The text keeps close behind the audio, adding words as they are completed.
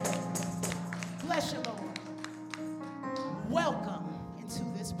Bless you, Lord. Welcome into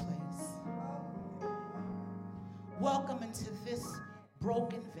this place. Welcome into this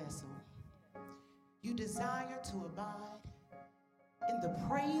broken vessel. You desire to abide in the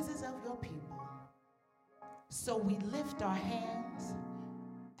praises of your people. So we lift our hands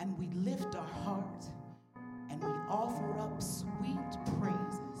and we lift our heart and we offer up sweet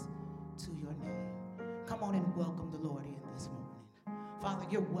praises to your name. Come on and welcome the Lord in this morning. Father,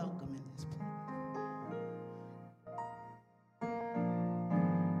 you're welcome in this place.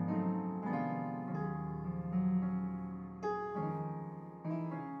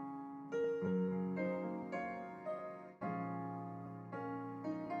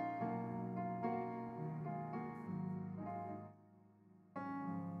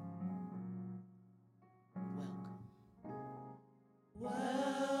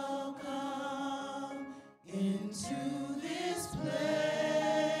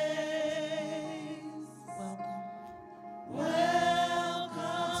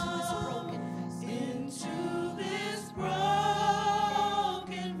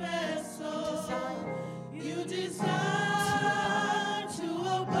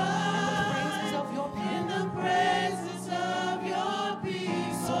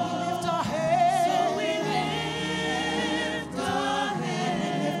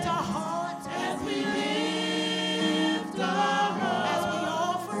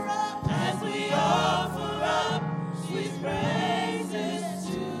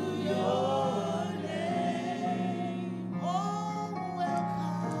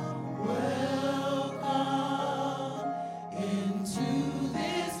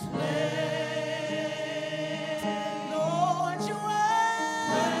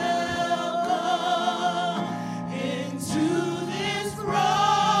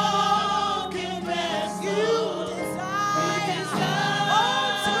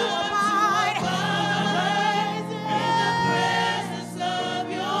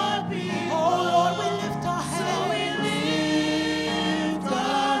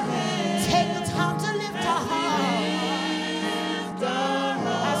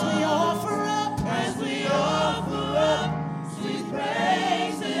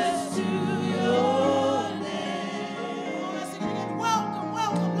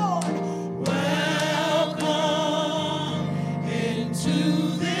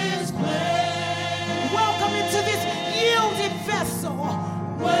 Welcome into this place.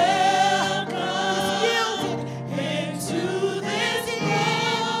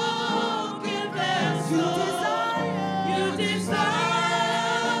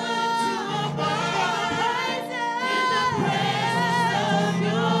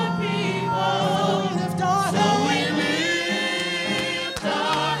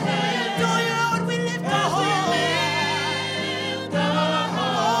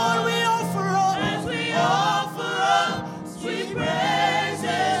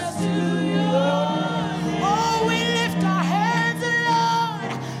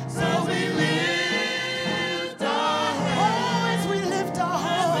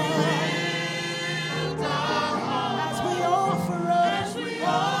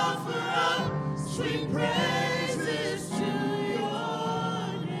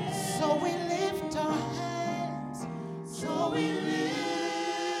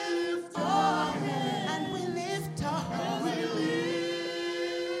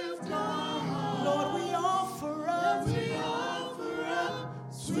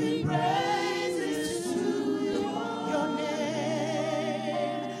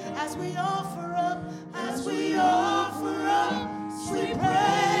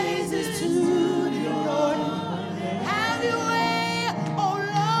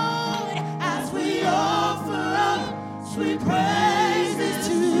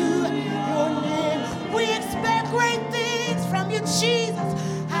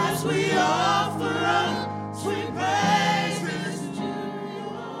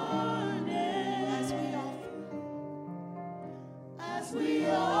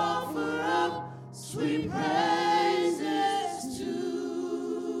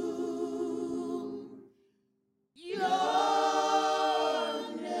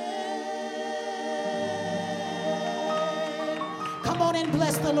 Come on and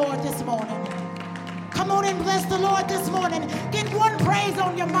bless the Lord this morning. Come on and bless the Lord this morning. Get one praise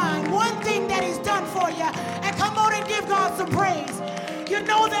on your mind, one thing that he's done for you, and come on and give God some praise. You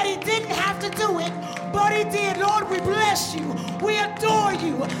know that he didn't have to do it, but he did. Lord, we bless you. We adore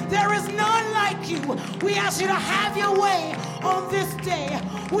you. There is none like you. We ask you to have your way on this day.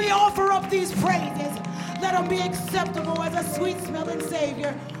 We offer up these praises. Let them be acceptable as a sweet-smelling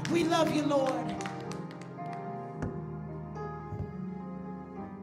Savior. We love you, Lord.